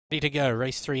Ready to go,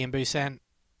 race 3 in Busan.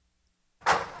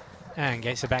 And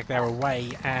gets it back there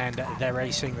away, and they're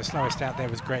racing. The slowest out there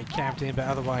was Great Captain, but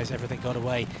otherwise everything got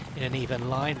away in an even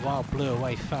line. Wild Blue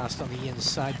away fast on the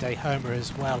inside, Homer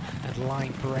as well, and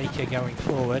Line Breaker going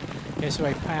forward.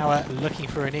 Gillespie Power looking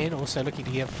for an in, also looking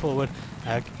to get forward.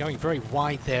 Going very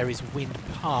wide there is Wind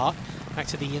Park. Back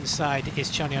to the inside is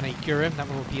Chonyoni Gurum. That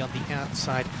one will be on the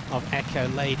outside of Echo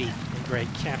Lady and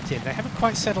Great Captain. They haven't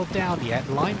quite settled down yet.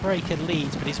 Line Breaker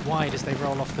leads, but is wide as they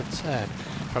roll off the turn.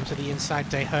 From to the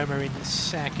inside, Homer in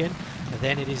second. And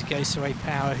then it is Gillespie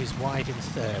Power who's wide in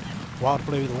third. Wild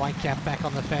Blue, the white cap back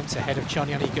on the fence ahead of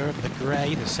Chonyoni Gurum, the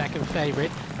grey, the second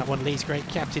favourite. That one leads Great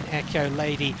Captain Echo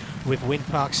Lady with Wind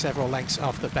Park several lengths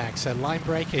off the back. So Line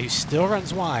Breaker, who still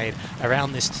runs wide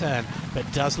around this turn, but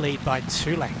does lead by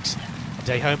 2 lengths.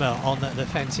 Homer on the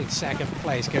fence in second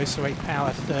place. Gillespie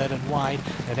Power third and wide,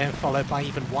 and then followed by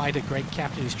even wider Great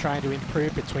Captain, who's trying to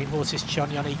improve between horses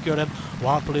Chonyoni Gurum.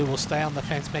 Wild Blue will stay on the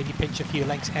fence, maybe pinch a few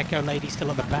lengths. Echo Lady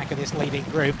still at the back of this leading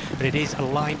group, but it is a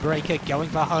Line Breaker going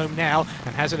for home now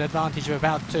and has an advantage of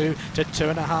about 2 to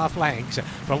 2.5 lengths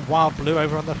from Wild Blue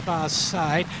over on the far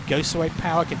side. Gillespie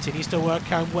Power continues to work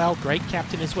home well. Great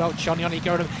Captain as well. Chonyoni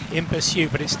Gurum in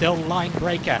pursuit, but it's still Line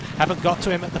Breaker. Haven't got to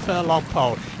him at the furlong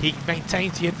pole. He maintains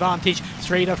the advantage,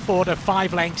 3 to 4 to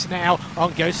 5 lengths now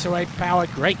on Gillespie Power.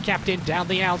 Great Captain down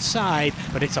the outside,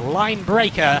 but it's a Line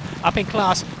Breaker up in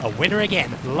class, a winner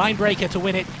again. Line Breaker to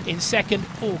win it in second,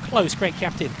 all close. Great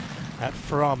Captain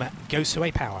from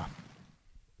Gillespie Power.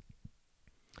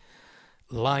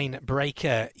 Line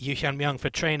Breaker, Hyun-myung for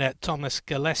trainer Thomas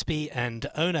Gillespie and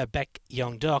owner Baek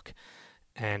Yong-dok,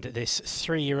 and this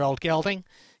 3-year-old gelding,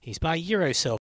 he's by Eurosilver.